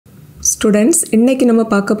Students, இன்னைக்கு நம்ம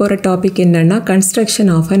பார்க்க போற டாபிக் என்னன்னா construction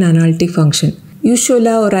of an analytic function.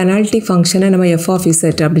 Usually ஒரு analytic function நம்ம f of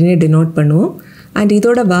z அப்படினு denote பண்ணுவோம். And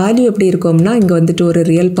இதோட வேல்யூ எப்படி இருக்கும்னா இங்க வந்துட்டு ஒரு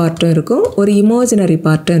ரியல் பார்ட்டும் இருக்கும், ஒரு இமேஜினரி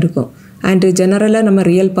பார்ட்டும் இருக்கும். And ஜெனரலா நம்ம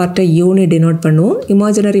ரியல் பார்ட்டை u னு denote பண்ணுவோம்,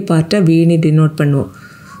 இமேஜினரி பார்ட்டை v னு denote பண்ணுவோம்.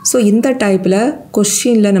 So இந்த டைப்ல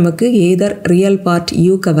क्वेश्चनல நமக்கு either real part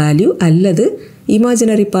u க வேல்யூ அல்லது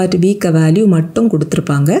imaginary part v க வேல்யூ மட்டும்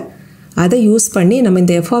கொடுத்திருப்பாங்க. அதை யூஸ் பண்ணி நம்ம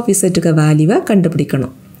இந்த f of z க்கு வேல்யூவை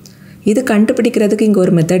கண்டுபிடிக்கணும். இது கண்டுபிடிக்கிறதுக்கு இங்க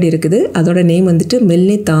ஒரு மெத்தட் இருக்குது. அதோட நேம் வந்துட்டு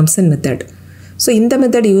Milne Thomson மெத்தட். ஸோ இந்த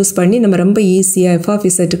மெத்தட் யூஸ் பண்ணி நம்ம ரொம்ப ஈஸியாக f of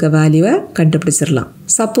z க்கு வேல்யூவை கண்டுபிடிச்சிடலாம்.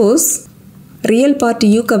 சப்போஸ் ரியல் பார்ட்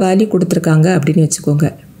u க்கு வேல்யூ கொடுத்துருக்காங்க அப்படின்னு வச்சுக்கோங்க.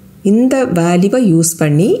 இந்த வேல்யூவை யூஸ்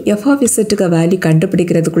பண்ணி f of z க்கு வேல்யூ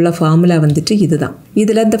கண்டுபிடிக்கிறதுக்குள்ள ஃபார்முலா வந்துட்டு இதுதான்.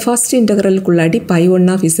 இதில் இந்த ஃபர்ஸ்ட் இன்டெக்ரலுக்குள்ளாடி π1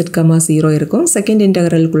 of z, 0 இருக்கும். செகண்ட்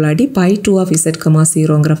இன்டெக்ரலுக்குள்ளாடி π2 of z,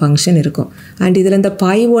 0ங்கிற ஃபங்க்ஷன் இருக்கும். அண்ட் இதில் இந்த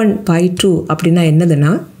π1 π2 அப்படின்னா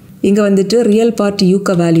என்னதுன்னா இங்கே வந்துட்டு ரியல் பார்ட் u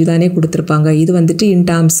க்கு வேல்யூ தானே கொடுத்துருப்பாங்க. இது வந்துட்டு இன்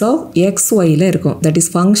டேர்ம்ஸ் ஆஃப் xyல இருக்கும். தட்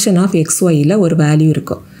இஸ் ஃபங்க்ஷன் ஆஃப் xyல ஒரு வேல்யூ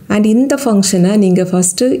இருக்கும். அண்ட் இந்த ஃபங்க்ஷனை நீங்கள்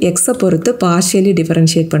ஃபஸ்ட்டு எக்ஸை பொறுத்து பார்ஷியலி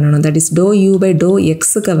டிஃபரன்ஷியேட் பண்ணணும். That is ∂u by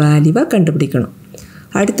 ∂x வேல்யூவை கண்டுபிடிக்கணும்.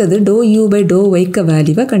 அடுத்தது ∂u by ∂y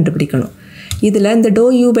வேல்யூவை கண்டுபிடிக்கணும். இதில் இந்த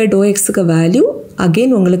 ∂u by ∂x value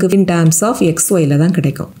again உங்களுக்கு இன் டேர்ம்ஸ் ஆஃப் xyல தான்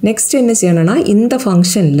கிடைக்கும். நெக்ஸ்ட் என்ன செய்யணும்னா இந்த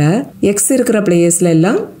ஃபங்க்ஷனில் x இருக்கிற பிளேஸில்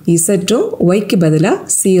எல்லாம் இசட்டும் ஒய்க்கு பதிலாக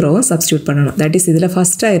 0வும் சப்ஸ்டியூட் பண்ணணும். தட் இஸ் இதில்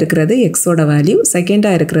ஃபஸ்ட்டாக இருக்கிறது எக்ஸோட வேல்யூ,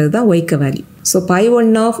 செகண்டாக இருக்கிறது தான் ஒய்க்கு வேல்யூ. ஸோ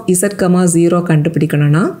π1 of z, 0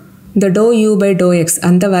 கண்டுபிடிக்கணும்னா இந்த ∂u by ∂x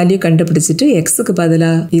அந்த வேல்யூ கண்டுபிடிச்சிட்டு எக்ஸுக்கு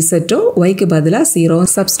பதிலாக இசட்டும் ஒய்க்கு பதிலாக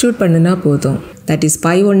 0வும் சப்ஸ்டியூட் பண்ணுனா போதும். தட் இஸ்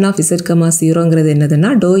π1 of z, 0ங்கிறது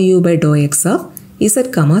என்னதுன்னா ∂u by ∂x of z,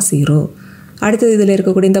 0. அடுத்தது இதில்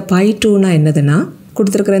இருக்கக்கூடிய இந்த π2னா என்னதுன்னா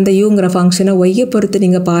கொடுத்துருக்குற இந்த யூங்கிற ஃபங்க்ஷனை ஒய்யை பொறுத்து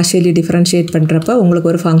நீங்கள் பார்ஷியலி டிஃப்ரென்ஷியேட் பண்ணுறப்ப உங்களுக்கு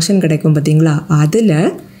ஒரு ஃபங்க்ஷன் கிடைக்கும் பார்த்தீங்களா. அதில்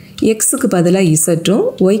எக்ஸுக்கு பதிலாக இசட்டும்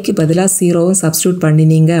ஒய்க்கு பதிலாக 0வும் சப்ஸ்டியூட்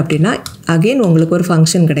பண்ணினீங்க அப்படின்னா அகெயின் உங்களுக்கு ஒரு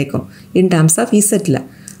ஃபங்க்ஷன் கிடைக்கும் இன் டேர்ம்ஸ் ஆஃப் இசட்டில்.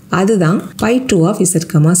 அதுதான் π2 of z,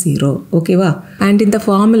 0. ஓகேவா. அண்ட் இந்த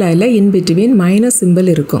ஃபார்முலாவில் இன் பிட்வீன் மைனஸ்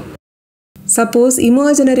சிம்பிள் இருக்கும். சப்போஸ்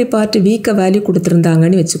இமேஜினரி பார்ட் வீக்க வேல்யூ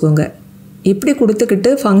கொடுத்துருந்தாங்கன்னு வச்சுக்கோங்க. இப்படி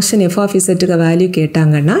கொடுத்துக்கிட்டு ஃபங்க்ஷன் f of z க்கு வேல்யூ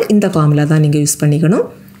கேட்டாங்கன்னா இந்த ஃபார்முலா தான் நீங்கள் யூஸ் பண்ணிக்கணும்.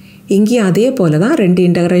 இங்கேயும் அதே போல தான் ரெண்டு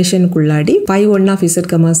இன்டகிரேஷனுக்குள்ளாடி π1 of z,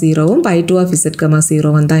 0வும் π2 of z,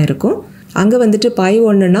 0வும் தான் இருக்கும். அங்கே வந்துட்டு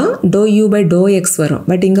π1னா ∂u by ∂x வரும்.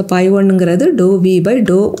 பட் இங்கே π1ங்கிறது ∂v by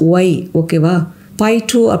 ∂y. ஓகேவா.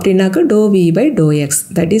 π2 அப்படின்னாக்க ∂v by ∂x.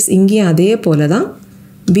 That is இங்கேயும் அதே போல தான்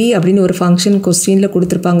v அப்படின்னு ஒரு ஃபங்க்ஷன் கொஸ்டினில்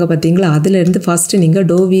கொடுத்துருப்பாங்க பார்த்தீங்களா. அதிலிருந்து ஃபஸ்ட்டு நீங்கள்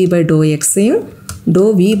 ∂v by ∂xையும்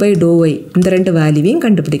 ∂v by ∂y இந்த ரெண்டு வேல்யூவையும்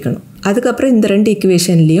கண்டுபிடிக்கணும். அதுக்கப்புறம் இந்த ரெண்டு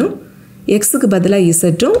ஈக்குவேஷன்லேயும் எக்ஸுக்கு பதிலாக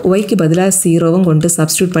இசட்டும் ஒய்க்கு பதிலாக 0வும் கொண்டு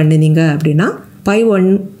சப்ஸ்டியூட் பண்ணினீங்க அப்படின்னா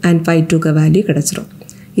π1 அண்ட் π2 வேல்யூ கிடச்சிரும்.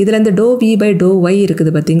 இதில் இந்த ∂v by ∂y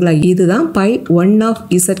இருக்குது பார்த்தீங்களா. இதுதான் π1 of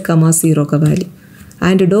z, 0 value.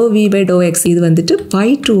 And ∂v by ∂x இது வந்துட்டு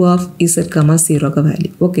π2 of z, 0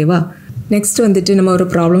 வேல்யூ. ஓகேவா. நெக்ஸ்ட் வந்துட்டு நம்ம ஒரு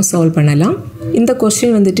ப்ராப்ளம் சால்வ் பண்ணலாம். இந்த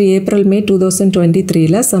கொஸ்டின் வந்துட்டு ஏப்ரல் மே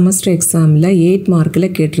 2023 செமஸ்டர் எக்ஸாமில் 8 மார்க்கில்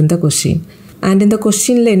கேட்டிருந்த கொஸ்டின். அண்ட் இந்த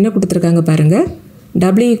கொஸ்டினில் என்ன கொடுத்துருக்காங்க பாருங்கள்.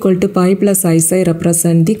 W = π + I psi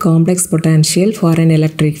represent the complex potential for an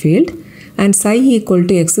electric field and psi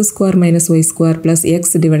 = x² - y² plus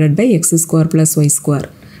x divided by x² plus y².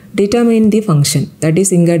 Determine the function. That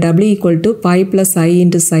is இங்கே W = π + I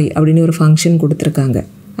into psi அப்படின்னு ஒரு function கொடுத்துருக்காங்க.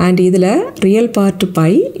 And இதில் real part π,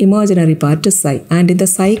 imaginary part psi. And இந்த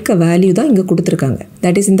psiக்கு value தான் இங்கே கொடுத்துருக்காங்க.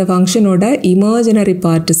 That is இந்த ஃபங்க்ஷனோட இமேஜினரி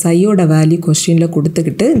பார்ட் psiயோட வேல்யூ கொஸ்டினில்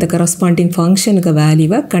கொடுத்துக்கிட்டு இந்த கரஸ்பாண்டிங் ஃபங்க்ஷனுக்கு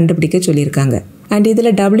வேல்யூவை கண்டுபிடிக்க சொல்லியிருக்காங்க. அண்ட் இதில்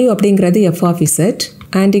w அப்படிங்கிறது f of z.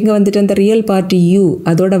 அண்ட் இங்கே வந்துட்டு அந்த ரியல் பார்ட் u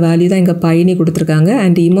அதோட வேல்யூ தான் இங்கே பைனி கொடுத்துருக்காங்க.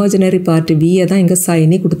 அண்ட் இமேஜினரி பார்ட் v தான் இங்கே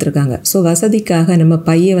சைனி கொடுத்துருக்காங்க. ஸோ வசதிக்காக நம்ம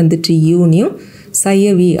பையை வந்துட்டு யூனியும்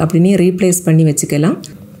சையை v அப்படின்னு ரீப்ளேஸ் பண்ணி வச்சுக்கலாம்.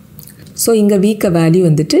 ஸோ இங்கே வீக்க வேல்யூ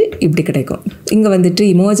வந்துட்டு இப்படி கிடைக்கும். இங்கே வந்துட்டு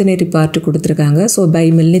இமேஜினரி பார்ட் கொடுத்துருக்காங்க. So by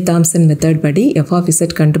Milne Thomson method படி f of z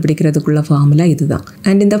கண்டுபிடிக்கிறதுக்குள்ள ஃபார்முலா இதுதான்.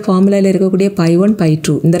 அண்ட் இந்த ஃபார்முலாவில் இருக்கக்கூடிய π1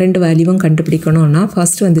 π2 இந்த ரெண்டு வேல்யூவும் கண்டுபிடிக்கணும்னா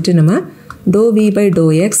ஃபர்ஸ்ட் வந்துட்டு நம்ம ∂v by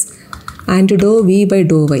 ∂x and ∂v by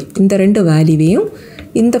 ∂y இந்த ரெண்டு வேல்யூவையும்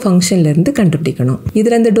இந்த ஃபங்க்ஷன்லேருந்து கண்டுபிடிக்கணும்.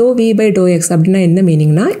 இதில் இந்த ∂v by ∂x அப்படின்னா என்ன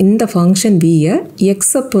மீனிங்னா இந்த ஃபங்க்ஷன் vயை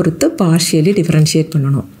எக்ஸை பொறுத்து பார்ஷியலி டிஃபரன்ஷியேட்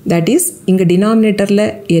பண்ணணும். தட் இஸ் இங்கே டினாமினேட்டரில்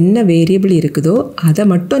என்ன வேரியபிள் இருக்குதோ அதை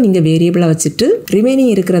மட்டும் நீங்கள் வேரியபிளாக வச்சுட்டு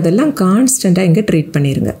ரிமைனிங் இருக்கிறதெல்லாம் கான்ஸ்டண்ட்டாக இங்கே ட்ரீட்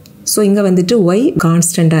பண்ணிடுங்க. ஸோ இங்கே வந்துட்டு ஒய்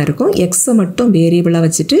கான்ஸ்டண்ட்டாக இருக்கும், எக்ஸை மட்டும் வேரியபிளாக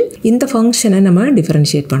வச்சுட்டு இந்த ஃபங்க்ஷனை நம்ம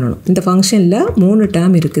டிஃபரன்ஷியேட் பண்ணணும். இந்த ஃபங்க்ஷனில் 3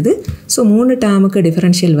 டேர்ம் இருக்குது. ஸோ 3 டேர்முக்கு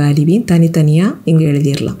டிஃபரன்ஷியல் வேல்யூவையும் தனித்தனியாக இங்கே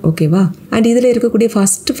எழுதிடலாம். ஓகேவா? அண்ட் இதில் இருக்கக்கூடிய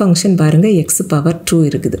ஃபஸ்ட்டு ஃபங்க்ஷன் பாருங்கள், எக்ஸ் பவர் 2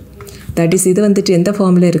 இருக்குது. தட் இஸ் இது வந்துட்டு எந்த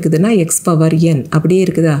ஃபார்மில் இருக்குதுன்னா எக்ஸ் பவர் என் அப்படியே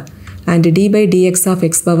இருக்குதா. And D by dx of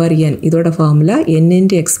X power n இதோட formula n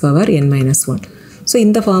into X power n-1. So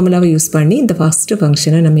இந்த ஃபார்முலாவை யூஸ் பண்ணி இந்த ஃபஸ்ட்டு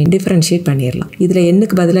ஃபங்க்ஷனை நம்ம டிஃபரன்ஷியேட் பண்ணிடலாம். இதில்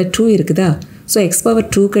என்னுக்கு பதிலாக 2 இருக்குதா. ஸோ எக்ஸ் பவர்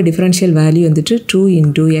 2க்கு டிஃபரன்ஷியல் வேல்யூ வந்துட்டு 2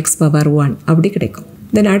 இன்டூ எக்ஸ் பவர் 1 அப்படி கிடைக்கும்.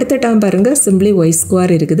 தென் அடுத்த டேர்ம் பாருங்கள், சிம்பிளி ஒய்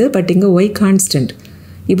ஸ்கொயர் இருக்குது. பட் இங்கே ஒய் கான்ஸ்டன்ட்.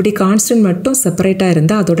 இப்படி கான்ஸ்டன்ட் மட்டும் செப்பரேட்டாக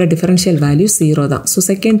இருந்தால் அதோட டிஃபரன்ஷியல் வேல்யூ 0 தான். ஸோ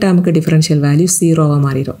செகண்ட் டேர்முக்கு டிஃபரன்ஷியல் வேல்யூ 0வாக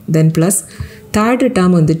மாறிடும். தென் ப்ளஸ் தேர்டு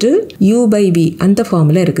டேர்ம் வந்துட்டு u பை v அந்த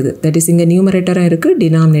ஃபார்மில் இருக்குது. தட் இஸ் இங்கே நியூமரேட்டரும் இருக்குது,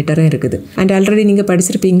 டினாமினேட்டரும் இருக்குது. அண்ட் ஆல்ரெடி நீங்கள்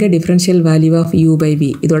படிச்சிருப்பீங்க differential value of u by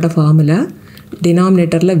v இதோட ஃபார்முலா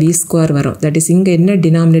டினாமினேட்டரில் v ஸ்கொயர் வரும். தட் இஸ் இங்கே என்ன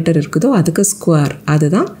டினாமினேட்டர் இருக்குதோ அதுக்கு ஸ்கொயர்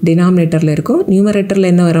அதுதான் டினாமினேட்டரில் இருக்கும். நியூமரேட்டரில்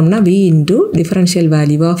என்ன வரும்னா v into differential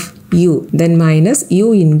value of u then minus u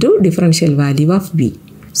into differential value of v.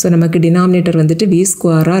 So நமக்கு டினாமினேட்டர் வந்துட்டு v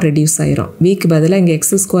ஸ்கொயராக ரெடியூஸ் ஆயிரும். விக்கு பதிலாக இங்கே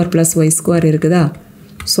X square plus Y square இருக்குதா.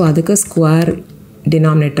 ஸோ அதுக்கு ஸ்கொயர்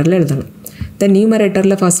டினாமினேட்டரில் எழுதணும். தென்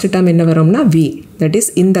நியூமரேட்டரில் ஃபஸ்ட்டு டேர்ம் என்ன வரும்னா v தட் இஸ்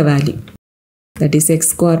இந்த value that is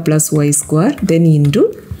X square plus Y square then into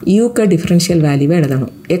யூக்கு differential வேல்யூவை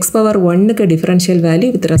எழுதணும். எக்ஸ் பவர் 1க்கு differential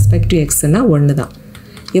value with respect to எக்ஸ்னா 1 தான்.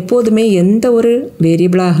 எப்போதுமே எந்த ஒரு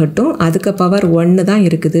வேரியபிளாகட்டும் அதுக்கு பவர் 1 தான்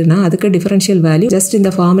இருக்குதுன்னா அதுக்கு டிஃபரன்ஷியல் வேல்யூ ஜஸ்ட்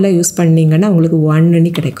இந்த ஃபார்முலா யூஸ் பண்ணிங்கன்னா உங்களுக்கு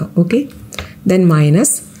 1 கிடைக்கும். ஓகே. தென்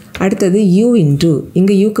மைனஸ் அடுத்தது u இன்டூ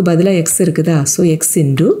இங்கே யூக்கு பதிலாக எக்ஸ் இருக்குதா. ஸோ எக்ஸ்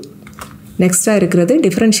இன்டூ நெக்ஸ்ட்டாக இருக்கிறது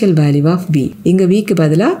டிஃபரன்ஷியல் வேல்யூ ஆஃப் v. இங்கே விக்கு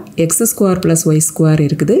பதிலாக X square plus Y square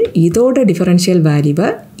இருக்குது. இதோட டிஃபரன்ஷியல் வேல்யூவை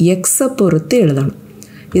எக்ஸை பொறுத்து எழுதணும்.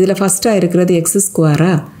 இதில் ஃபஸ்ட்டாக இருக்கிறது எக்ஸ்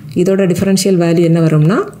ஸ்கொயரா. இதோட டிஃபரன்ஷியல் வேல்யூ என்ன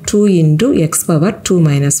வரும்னா 2 into X power 2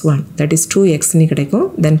 minus 1 that is 2xன்னு கிடைக்கும்.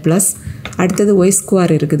 தென் ப்ளஸ் அடுத்தது ஒய்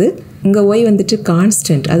ஸ்கொயர் இருக்குது. இங்கே ஒய் வந்துட்டு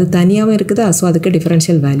கான்ஸ்டன்ட் அது தனியாகவும் இருக்குதா. ஸோ அதுக்கு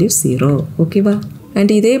டிஃபரன்ஷியல் வேல்யூ 0. ஓகேவா.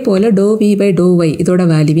 அண்ட் இதே போல் to we by to Y இதோட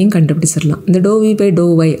வேல்யூவையும் கண்டுபிடிச்சிடலாம். இந்த to we by to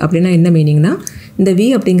Y அப்படின்னா என்ன மீனிங்னா இந்த v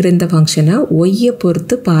அப்படிங்கிற இந்த ஃபங்க்ஷனை ஒய்யை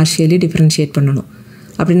பொறுத்து பார்ஷியலி டிஃபரன்ஷியேட் பண்ணணும்.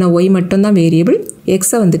 அப்படின்னா ஒய் மட்டும்தான் வேரியபிள்,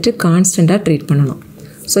 எக்ஸை வந்துட்டு கான்ஸ்டண்ட்டாக ட்ரீட் பண்ணணும்.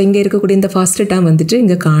 ஸோ இங்கே இருக்கக்கூடிய இந்த ஃபஸ்ட்டு டேர்ம் வந்துட்டு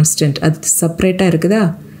இங்கே கான்ஸ்டன்ட் அது செப்பரேட்டாக இருக்குதா.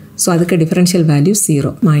 ஸோ அதுக்கு differential value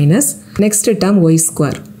 0 minus next term Y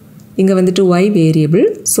square. இங்கே வந்துட்டு ஒய் வேரியபிள்.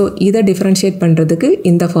 ஸோ இதை டிஃபரன்ஷியேட் பண்ணுறதுக்கு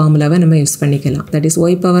இந்த ஃபார்முலாவை நம்ம யூஸ் பண்ணிக்கலாம். தட் இஸ்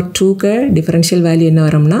ஒய் பவர் 2க்கு டிஃபரன்ஷியல் வேல்யூ என்ன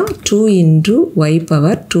வரும்னா 2 இன்டூ ஒய்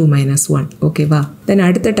பவர் 2 மைனஸ் 1. ஓகேவா. தென்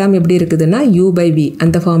அடுத்த டேர்ம் எப்படி இருக்குதுன்னா u பை v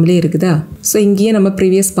அந்த ஃபார்ம்லேயே இருக்குதா. ஸோ இங்கேயே நம்ம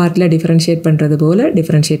ப்ரீவியஸ் பார்ட்டில் டிஃபரன்ஷியேட் பண்ணுறது போல்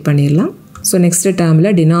டிஃபரன்ஷியேட் பண்ணிடலாம். ஸோ நெக்ஸ்ட்டு டேர்மில்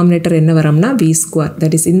டினாமினேட்டர் என்ன வரும்னா v ஸ்கொயர்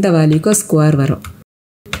தட் இஸ் இந்த வேல்யூக்கு ஸ்கொயர் வரும்.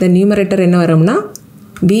 தென் நியூமரேட்டர் என்ன வரும்னா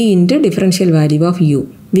v into differential value of u.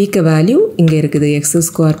 விக்கு வேல்யூ இங்கே இருக்குது X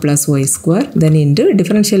square plus Y square then into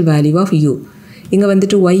differential value of u. இங்கே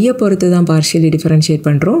வந்துட்டு ஒய்யை பொறுத்து தான் பார்ஷியலி டிஃபரன்ஷியேட்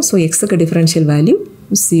பண்ணுறோம். ஸோ எக்ஸுக்கு டிஃபரன்ஷியல் வேல்யூ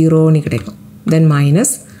 0ன்னு கிடைக்கும். தென்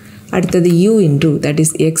மைனஸ் அடுத்தது u into that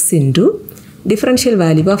is X into differential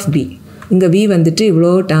value of v. இங்கே v வந்துட்டு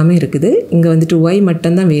இவ்வளோ டேர்மே இருக்குது. இங்கே வந்துட்டு ஒய்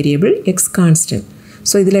மட்டும்தான் வேரியபிள், எக்ஸ் கான்ஸ்டன்ட்.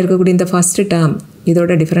 ஸோ இதில் இருக்கக்கூடிய இந்த ஃபஸ்ட்டு டேர்ம்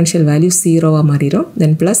இதோட டிஃபரன்ஷியல் வேல்யூ 0வாக மாறிடும்.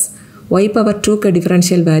 தென் ப்ளஸ் ஒய் பவர் 2க்கு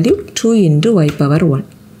differential value 2 into Y power 1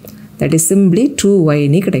 that is simply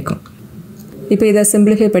 2yன்னு கிடைக்கும். இப்போ இதை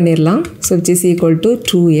சிம்பிளிஃபை பண்ணிடலாம். So which is equal to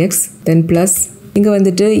 2x then plus இங்கே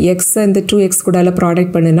வந்துட்டு எக்ஸை இந்த 2x கூடால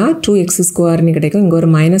ப்ராடக்ட் பண்ணுனா 2x ஸ்கொயர்னு கிடைக்கும். இங்கே ஒரு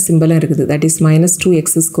மைனஸ் சிம்பிளும் இருக்குது. தட் இஸ் மைனஸ்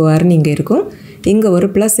 2x ஸ்கொயர்னு இங்கே இருக்கும். இங்கே ஒரு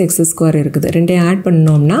ப்ளஸ் எக்ஸ் ஸ்கொயர் இருக்குது. ரெண்டையும் ஆட்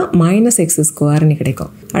பண்ணோம்னா மைனஸ் எக்ஸ் ஸ்கொயர்னு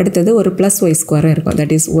கிடைக்கும். அடுத்தது ஒரு ப்ளஸ் ஒய் ஸ்கொயரும் இருக்கும்.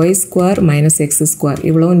 That is Y square minus X square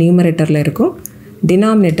இவ்வளோ நியூமரேட்டரில் இருக்கும்.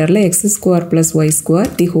 டினாமினேட்டரில் X square plus Y square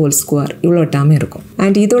the whole square இவ்வளோ டேர்ம் இருக்கும்.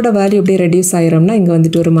 அண்ட் இதோட வேல்யூ எப்படி ரெடியூஸ் ஆகிறோம்னா இங்கே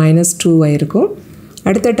வந்துட்டு ஒரு மைனஸ் 2y இருக்கும்.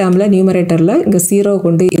 அடுத்த டேர்மில் நியூமரேட்டரில் இங்கே 0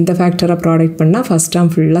 கொண்டு இந்த ஃபேக்டரை ப்ராடக்ட் பண்ணால் ஃபஸ்ட்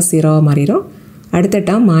டேர்ம் ஃபுல்லாக 0வாக மாறிடும். அடுத்த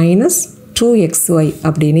டேர்ம் மைனஸ் 2xy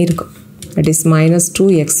அப்படின்னு இருக்கும். That is minus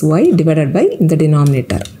 2xy divided by இந்த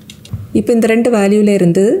டினாமினேட்டர். இப்போ இந்த ரெண்டு வேல்யூவில்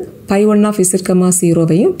இருந்து π1 ஆஃப் z,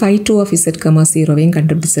 0வையும் π2 ஆஃப் z, 0வையும்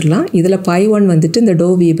கண்டுபிடிச்சிடலாம். இதில் π1 வந்துட்டு இந்த to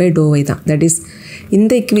v by to y தான். தட் இஸ்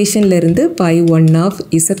இந்த இக்குவேஷன்லேருந்து π1 ஆஃப்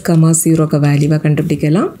z, 0க்கு வேல்யூவை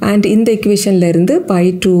கண்டுபிடிக்கலாம். அண்ட் இந்த இக்குவேஷன்லேருந்து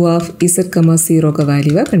π2 ஆஃப் z, 0க்கு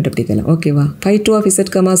வேல்யூவை கண்டுபிடிக்கலாம். ஓகேவா. π2 ஆஃப் z,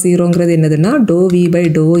 0ங்கிறது என்னதுன்னா to v by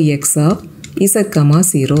to x of z,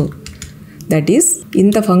 0. That is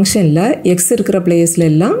இந்த ஃபங்க்ஷனில் எக்ஸ் இருக்கிற பிளேஸில்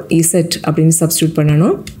எல்லாம் இசட் அப்படின்னு சப்ஸ்டியூட்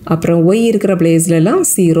பண்ணணும். அப்புறம் ஒய் இருக்கிற பிளேஸ்லலாம்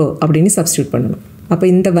 0 அப்படின்னு சப்ஸ்டியூட் பண்ணணும். அப்போ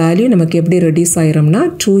இந்த வேல்யூ நமக்கு எப்படி ரெடியூஸ் ஆகிறோம்னா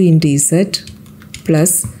 2 இன்ட்டு இசட்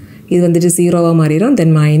ப்ளஸ் இது வந்துட்டு 0வாக மாறிடும்.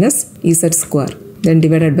 தென் minus Z square then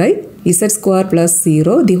divided by z square plus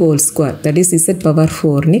 0 the whole square that is z power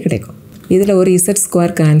 4னு கிடைக்கும். இதில் ஒரு z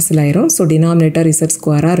ஸ்கொயர் கேன்சல் ஆயிரும். ஸோ டினாமினேட்டர் z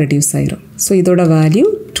ஸ்கொயராக ரெடியூஸ் ஆயிரும். ஸோ இதோட வேல்யூ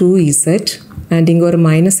 2z அண்ட் இங்கே ஒரு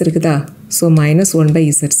மைனஸ் இருக்குதா, ஸோ மைனஸ்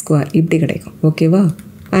 1/z ஸ்கொயர் இப்படி கிடைக்கும். ஓகேவா?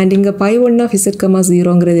 அண்ட் இங்கே பை 1 ஆஃப் z,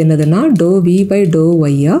 0ங்கிறது என்னதுன்னா to v by to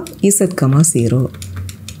y of z, 0.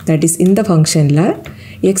 That is இந்த ஃபங்க்ஷனில்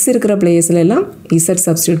எக்ஸ் இருக்கிற பிளேஸில் எல்லாம் z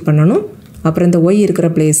சப்ஸ்டியூட் பண்ணணும், அப்புறம் இந்த y இருக்கிற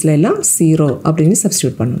பிளேஸில் எல்லாம் 0 அப்படின்னு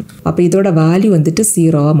சப்ஸ்டியூட் பண்ணணும். அப்போ இதோட வேல்யூ வந்துட்டு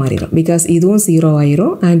 0வாக மாறிடும். பிகாஸ் இதுவும் 0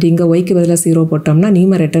 ஆயிரும் அண்ட் இங்கே ஒய்க்கு பதிலாக 0 போட்டோம்னா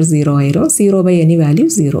நியூமரேட்டர் 0 ஆயிரும். 0 by any value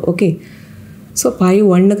 0. Okay, so by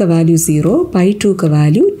 1க்கு வேல்யூ 0, பை 2க்கு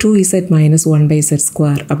value 2z minus 1/z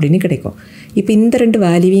square அப்படின்னு கிடைக்கும். இப்போ இந்த ரெண்டு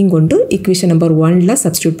வேல்யூவையும் கொண்டு இக்குவேஷன் நம்பர் 1ல்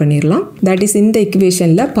சப்ஸ்டியூட் பண்ணிடலாம். தட் இஸ் இந்த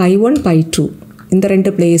இக்குவேஷனில் பை 1 பை 2 இந்த ரெண்டு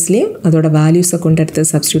பிளேஸ்லேயும் அதோட வேல்யூஸை கொண்டு எடுத்து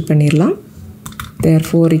சப்ஸ்டியூட் பண்ணிடலாம்.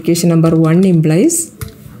 Therefore, equation number 1 implies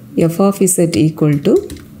f of z equal to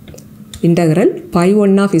integral pi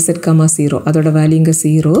 1 of z, 0 அதோட வேல்யூ இங்கே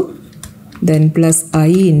 0, then plus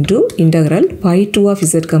I into integral pi 2 of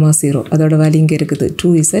z, 0 அதோட வேல்யூ இங்கே இருக்குது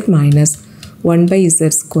 2z minus 1/z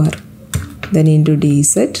square, then into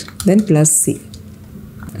dz, then plus c.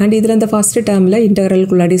 And இதில் இந்த first டேர்மில்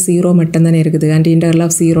இன்டெக்ரலுக்குள்ளாடி 0 மட்டும்தானே இருக்குது. அண்ட் இன்டெக்ரல்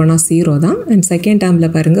ஆஃப் 0னா 0 தான். அண்ட் செகண்ட்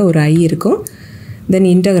டேர்மில் பாருங்கள் ஒரு I இருக்கும். தென்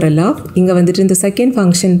இன்டெக்ரல் ஆஃப் இங்கே வந்துட்டு இந்த செகண்ட்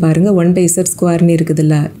ஃபங்க்ஷன் பாருங்கள் 1/z ஸ்கொயர்னு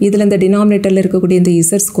இருக்குதுல்ல, இதில் இந்த டினாமினேட்டரில் இருக்கக்கூடிய இந்த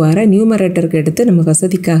z ஸ்கொயரை நியூமரேட்டருக்கு எடுத்து நம்ம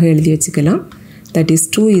வசதிக்காக எழுதி வச்சுக்கலாம். That is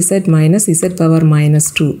 2z minus z power minus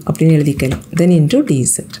 2 அப்படின்னு எழுதிக்கலாம். தென் into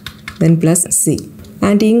dz, then plus c.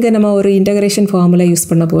 And இங்கே நம்ம ஒரு இன்டகிரேஷன் ஃபார்முலா யூஸ்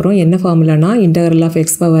பண்ண போகிறோம். என்ன ஃபார்முலானா integral of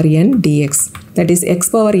x power n dx. That is x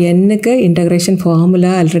power n-க்கு integration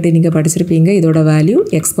formula already நீங்கள் படிச்சிருப்பீங்க. இதோட value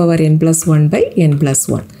x power n + 1/n +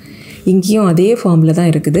 1. இங்கேயும் அதே ஃபார்முலா தான்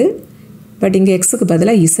இருக்குது. பட் இங்கே எக்ஸுக்கு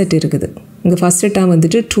பதிலாக z இருக்குது. இங்கே ஃபஸ்ட்டு டேர்ம்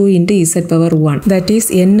வந்துட்டு 2 × z பவர் 1. தட் இஸ்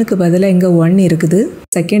n-க்கு பதிலாக இங்கே 1 இருக்குது.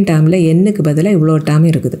 செகண்ட் டேர்மில் n-க்கு பதிலாக இவ்வளோ டேர்ம்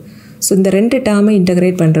இருக்குது. ஸோ இந்த ரெண்டு டேர்மை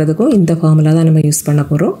இன்டகிரேட் பண்ணுறதுக்கும் இந்த ஃபார்முலா தான் நம்ம யூஸ் பண்ண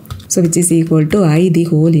போகிறோம். So which is equal to I the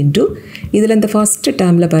whole into இதில் இந்த ஃபஸ்ட்டு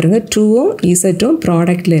டேர்மில் பாருங்கள் 2ம் z-ம்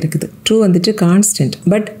ப்ராடக்டில் இருக்குது. 2 வந்துட்டு கான்ஸ்டன்ட்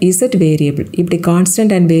பட் z வேரியபிள். இப்படி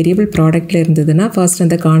கான்ஸ்டன்ட் அண்ட் வேரியபிள் ப்ராடக்டில் இருந்ததுன்னா ஃபர்ஸ்ட்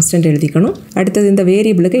அந்த கான்ஸ்டன்ட் எழுதிக்கணும். அடுத்தது இந்த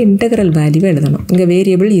வேரியபிளுக்கு இன்டெக்ரல் வேல்யூ எழுதணும். இங்கே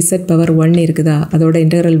வேரியபிள் z பவர் 1 இருக்குதா, அதோட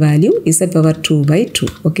integral value z power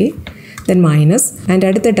 2/2. Okay, then minus and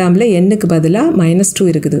அடுத்த டேர்மில் n-க்கு பதிலாக -2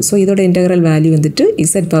 இருக்குது. ஸோ இதோட இன்டெக்ரல் வேல்யூ வந்துட்டு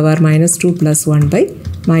z பவர் -2 +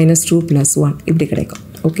 1/-2 + 1 இப்படி கிடைக்கும்.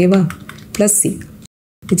 ஓகேவா? Plus c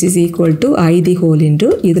which is equal to I the whole into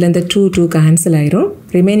இதில் இந்த 2 கேன்சல் ஆயிரும்.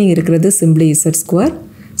 ரிமைனிங் இருக்கிறது சிம்பிளி z ஸ்கொயர்.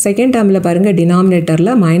 செகண்ட் டேர்மில் பாருங்கள்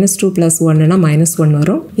டினாமினேட்டரில் -2 + 1னா -1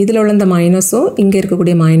 வரும். இதில் உள்ள இந்த மைனஸும் இங்கே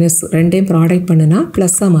இருக்கக்கூடிய மைனஸ் ரெண்டையும் ப்ராடக்ட் பண்ணுனா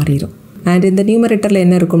ப்ளஸ்ஸாக மாறிடும். அண்ட் இந்த நியூமரேட்டரில்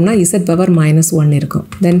என்ன இருக்கும்னா z பவர் -1 இருக்கும்.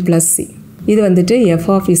 தென் ப்ளஸ் c. இது வந்துட்டு f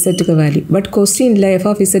ஆஃப் z-க்கு வேல்யூ. பட் கொஸ்டினில் f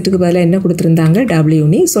ஆஃப் z-க்கு பதிலாக என்ன கொடுத்துருந்தாங்க,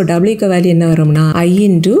 w. ஸோ wக்கு வேல்யூ என்ன வரும்னா I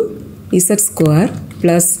into z square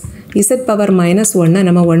plus z power -1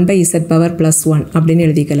 நம்ம 1/z பவர் +1 அப்படின்னு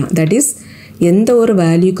எழுதிக்கலாம். தட் இஸ் எந்த ஒரு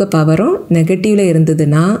வேல்யூக்கு பவரும் நெகட்டிவில்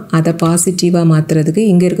இருந்ததுன்னா அதை பாசிட்டிவாக மாற்றுறதுக்கு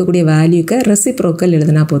இங்கே இருக்கக்கூடிய வேல்யூக்கு ரெசிப்ரோக்கல்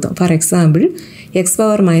எழுதினா போதும். For example x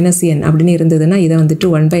power -n அப்படின்னு இருந்ததுன்னா இதை வந்துட்டு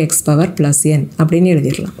 1/x பவர் +n அப்படின்னு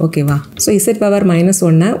எழுதிடலாம். ஓகேவா? ஸோ z பவர்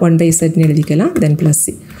 -1 1/zன்னு எழுதிக்கலாம். தென் ப்ளஸ்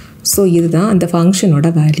c. ஸோ இதுதான் அந்த ஃபங்க்ஷனோட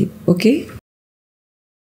வேல்யூ. ஓகே.